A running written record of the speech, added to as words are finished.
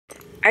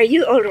Are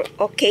you all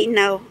okay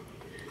now?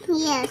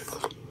 Yes.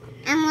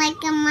 I'm like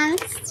a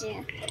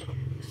monster.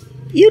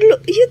 You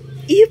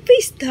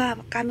face the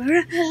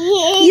camera.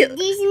 The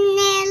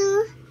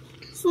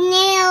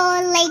snail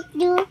like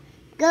to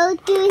go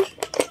to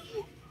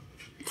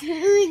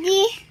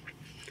the.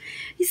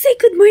 You say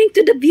good morning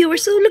to the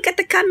viewers. So look at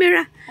the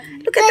camera.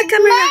 Look at the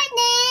camera. Good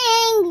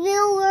morning,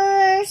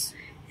 viewers.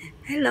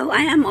 Hello,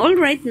 I am all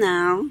right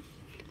now.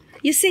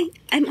 You say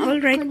I'm all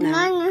right Good now.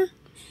 morning.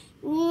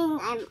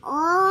 I'm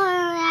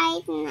all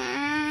right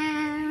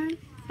now.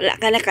 Wala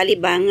ka na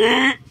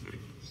kalibanga.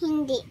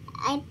 Hindi.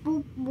 I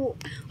pupo.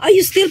 Oh,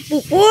 you still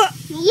pupo?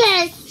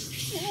 Yes.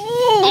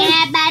 Oh.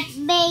 But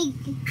big.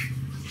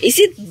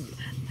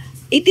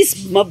 It is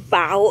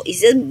mabaho?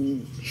 Is it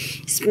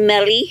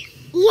smelly?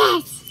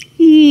 Yes.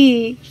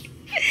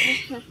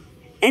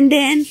 And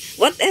then,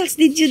 what else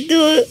did you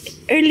do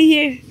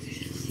earlier?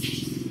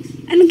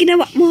 Anong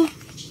ginawa mo?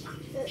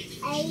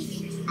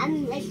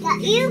 I'm like a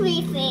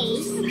eerie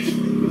face.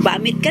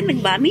 Bamit ka?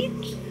 Nagbamit?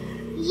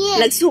 Yes.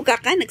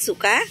 Nagsuka ka?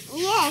 Nagsuka?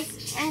 Yes.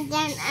 And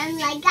then I'm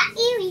like a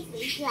eerie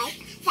face,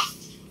 like that.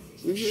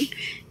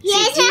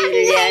 Yes, Si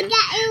Jillian, I'm like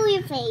a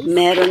eerie face.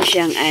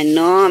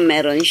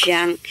 meron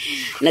siyang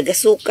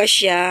nagasuka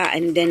siya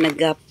and then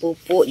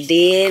nagapupo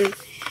din.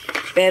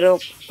 Pero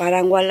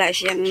parang wala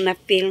siyang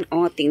na-feel.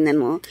 Oh, tingnan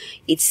mo.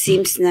 It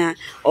seems na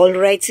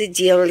alright si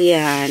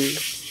Jillian.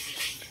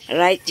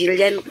 Right,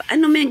 Jillian?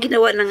 Ano may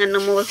ginawa ng ano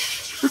mo?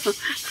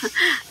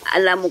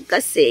 Alam mo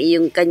kasi,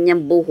 yung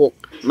kanyang buhok,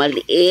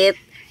 maliit.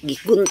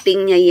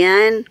 Gigunting niya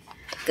yan.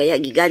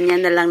 Kaya giganyan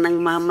na lang ng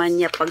mama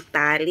niya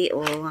pagtali.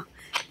 Oh.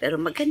 Pero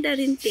maganda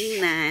rin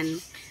tingnan.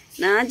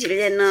 Na,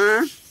 Jillian,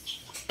 no?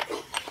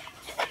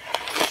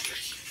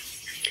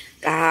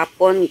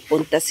 Kahapon,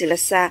 punta sila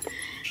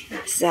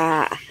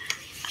sa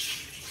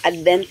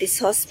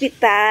Adventist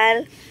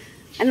Hospital.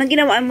 Anong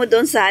ginawa mo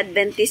doon sa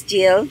Adventist,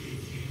 Jill?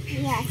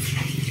 Yes.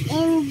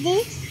 And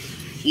this?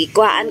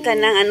 Ikuhaan ka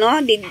ng ano?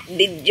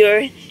 Did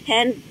your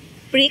hand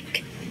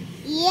prick?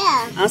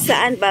 Yeah. Oh,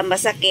 saan ba?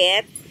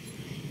 Masakit?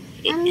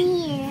 I'm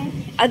here.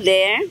 Ah,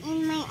 there?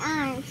 In my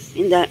arms.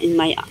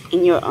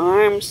 In your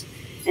arms.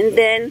 And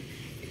then,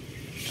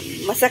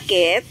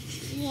 masakit?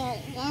 Yeah.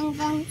 And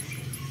then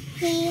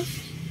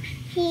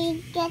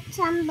he gets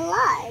some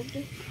blood.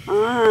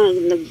 Ah,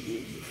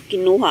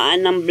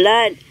 kinuhaan ng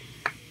blood.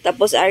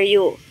 Tapos, are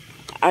you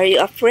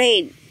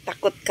afraid?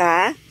 Takot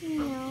ka?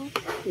 No.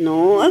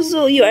 No?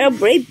 So, you are a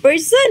brave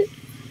person.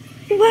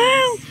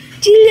 Wow!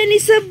 Jillian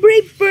is a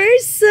brave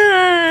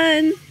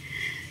person.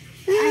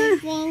 I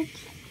think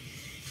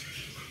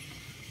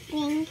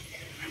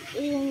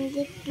in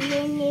the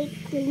clinic,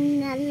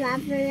 in the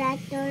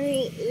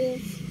laboratory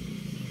is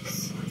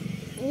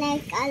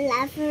like a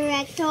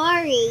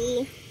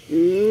laboratory.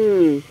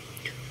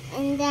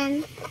 And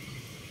then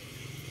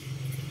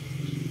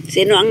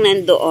Sino ang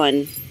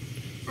nandoon?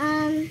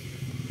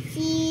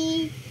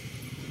 si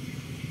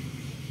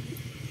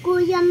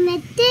Kuya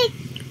Medek.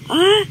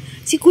 Ah,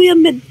 si Kuya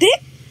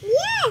Medek?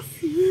 Yes.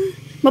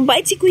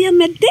 Mabait si Kuya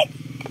Medek?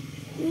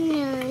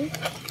 No.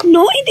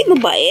 No, hindi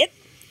mabait.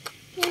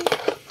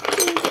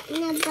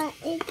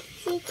 Nabait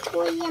si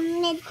Kuya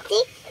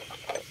Medek.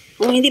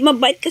 Oh, hindi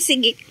mabait kasi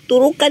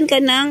turukan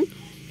ka ng,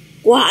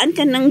 kuhaan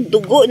ka ng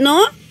dugo,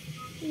 no?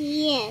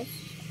 Yes.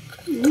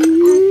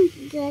 I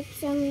got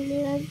some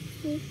blood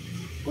si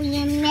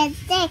Kuya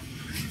Medek.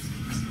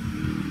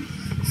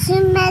 Si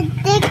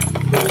Medek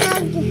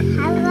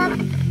nagharap.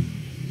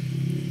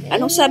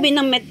 Anong sabi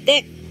ng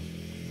Medek?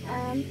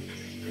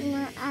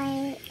 Na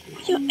I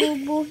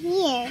bubo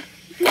here.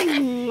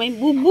 May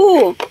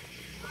bubo.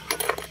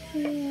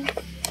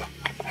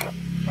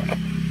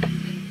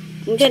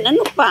 And then,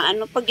 ano pa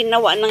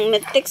ginawa ng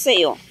Medtek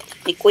sa'yo?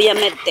 Ni Kuya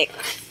Medtek?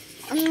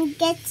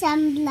 Get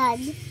some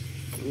blood.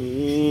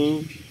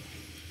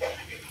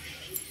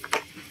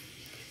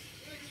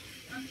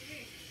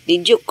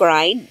 Did you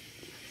cry?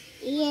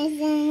 Yes,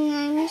 and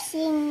I'm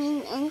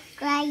singing and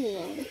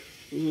crying.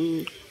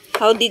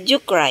 How did you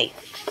cry?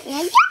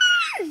 Like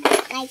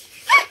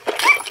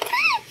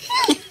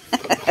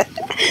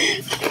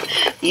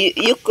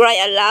You cry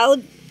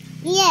aloud?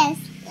 yes,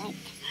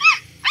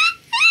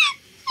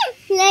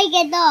 like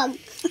a dog.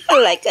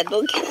 Like a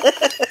dog.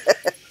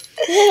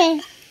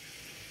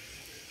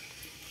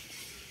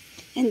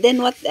 And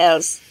then what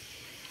else?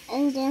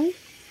 And then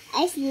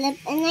I slept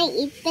and I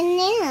eat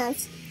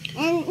bananas.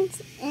 And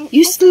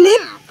You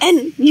slept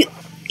and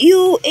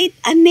you ate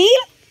a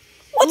nail?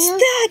 What's No.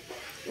 that?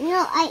 No,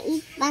 I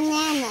eat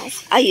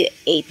bananas. Ah, you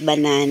ate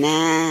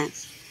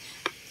bananas.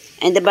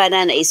 And the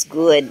banana is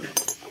good.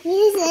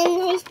 Yes, and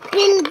I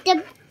spilled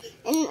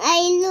and I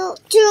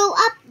threw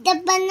up the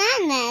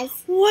bananas.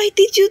 Why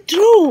did you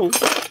throw?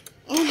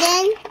 And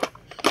then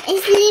I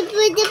sleep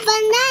with the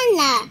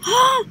banana.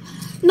 Ha?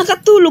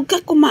 Nakatulog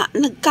ka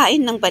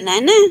nagkain ng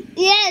banana?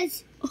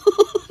 Yes.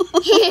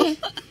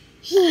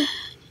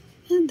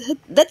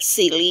 That's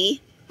silly.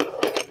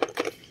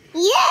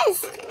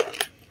 Yes.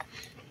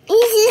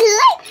 This is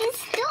like a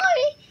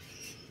story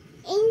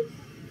in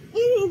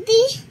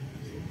the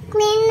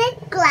clinic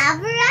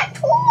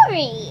laboratory.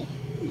 laboratory.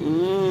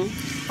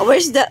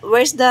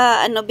 Where's the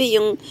ano ba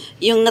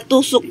yung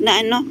natusok na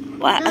ano?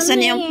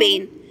 Asan yung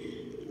pain?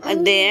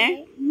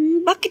 There?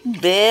 Bakit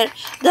there?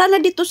 Dala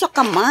dito sa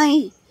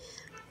kamay.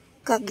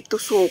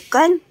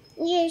 Kagitusukan.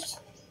 Yes.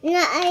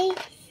 Na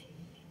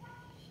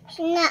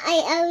ay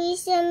awi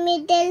sa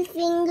middle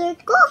finger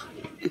ko.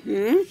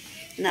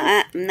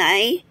 Na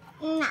ay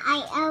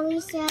awi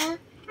sa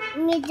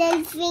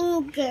middle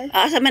finger.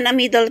 sa man ang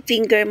middle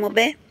finger mo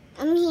be?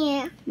 I'm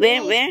here.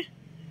 Where?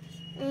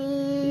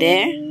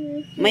 There?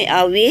 May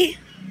awi?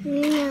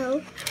 No.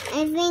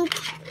 I think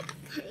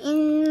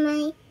in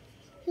my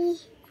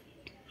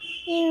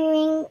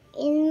ring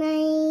in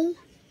my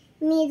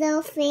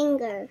middle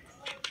finger.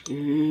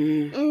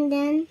 And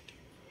then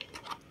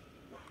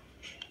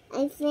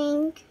I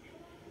think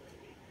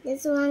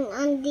this one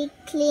on the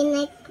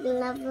clinic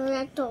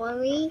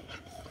laboratory.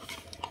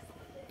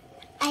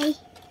 I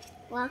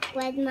walk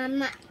with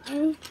Mama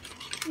and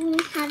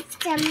have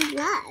some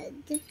blood.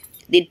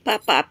 Did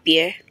Papa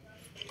appear?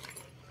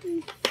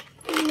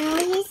 No,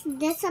 he's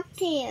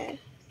disappeared.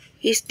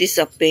 He's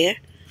disappear?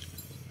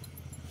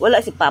 Wala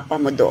si Papa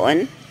mo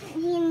doon?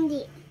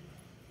 Hindi.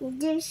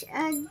 There's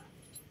a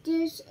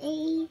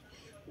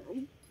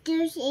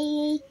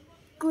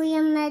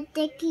Kuya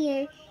Medtech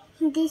here.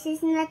 This is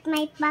not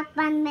my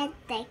Papa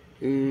Medtech.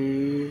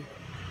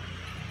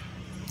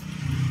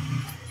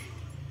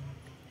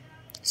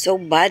 So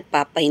bad,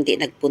 Papa hindi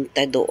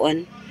nagpunta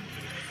doon.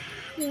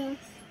 Yes.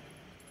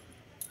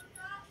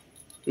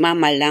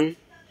 Mama lang.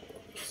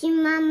 Si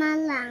Mama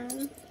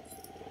lang.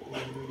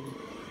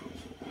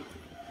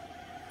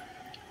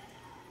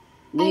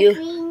 I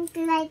think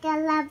like a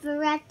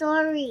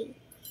laboratory.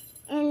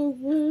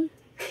 And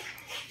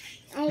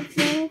I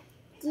think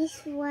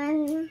this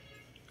one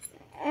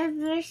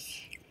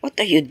What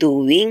are you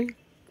doing?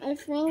 I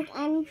think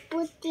I'm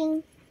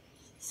putting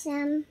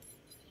some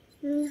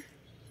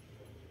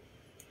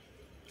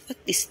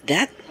What is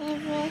that?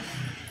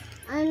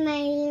 on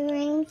my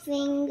ring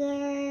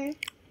finger.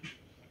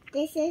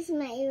 This is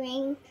my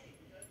ring.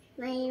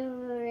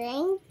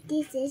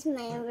 This is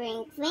my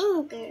ring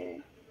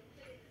finger.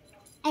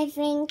 I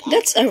think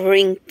That's a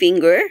ring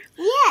finger?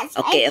 yes.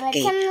 Okay, I put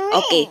okay. some ring.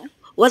 Okay.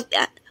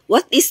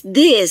 What is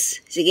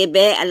this? Sige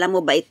be, alam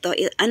mo ba ito?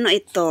 Ano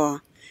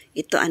ito?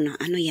 Ito ano?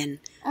 Ano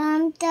yan?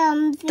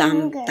 Thumb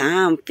finger.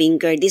 Thumb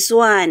finger. This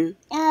one.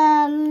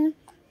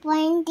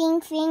 Pointing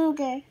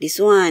finger.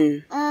 This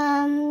one.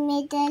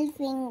 Middle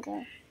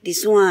finger.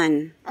 This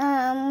one.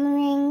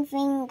 Ring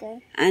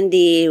finger. And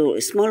the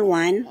small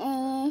one?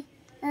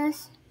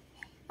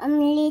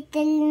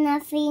 Little na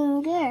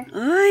finger.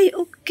 Ay,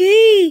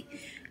 okay.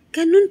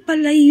 Ganun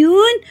pala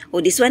yun. Oh,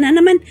 this one na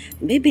naman.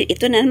 Baby,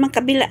 ito na naman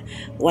kabila.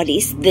 What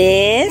is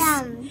this?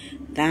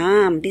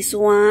 Thumb. This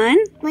one?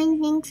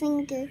 Pointing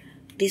finger.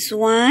 This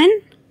one?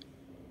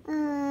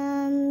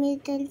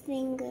 Middle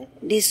finger.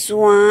 This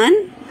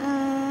one?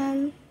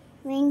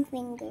 Ring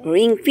finger.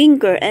 Ring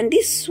finger. And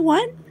this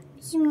one?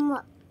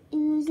 Small,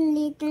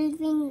 little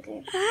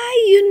finger. Ay,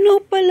 you know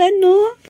pala, no?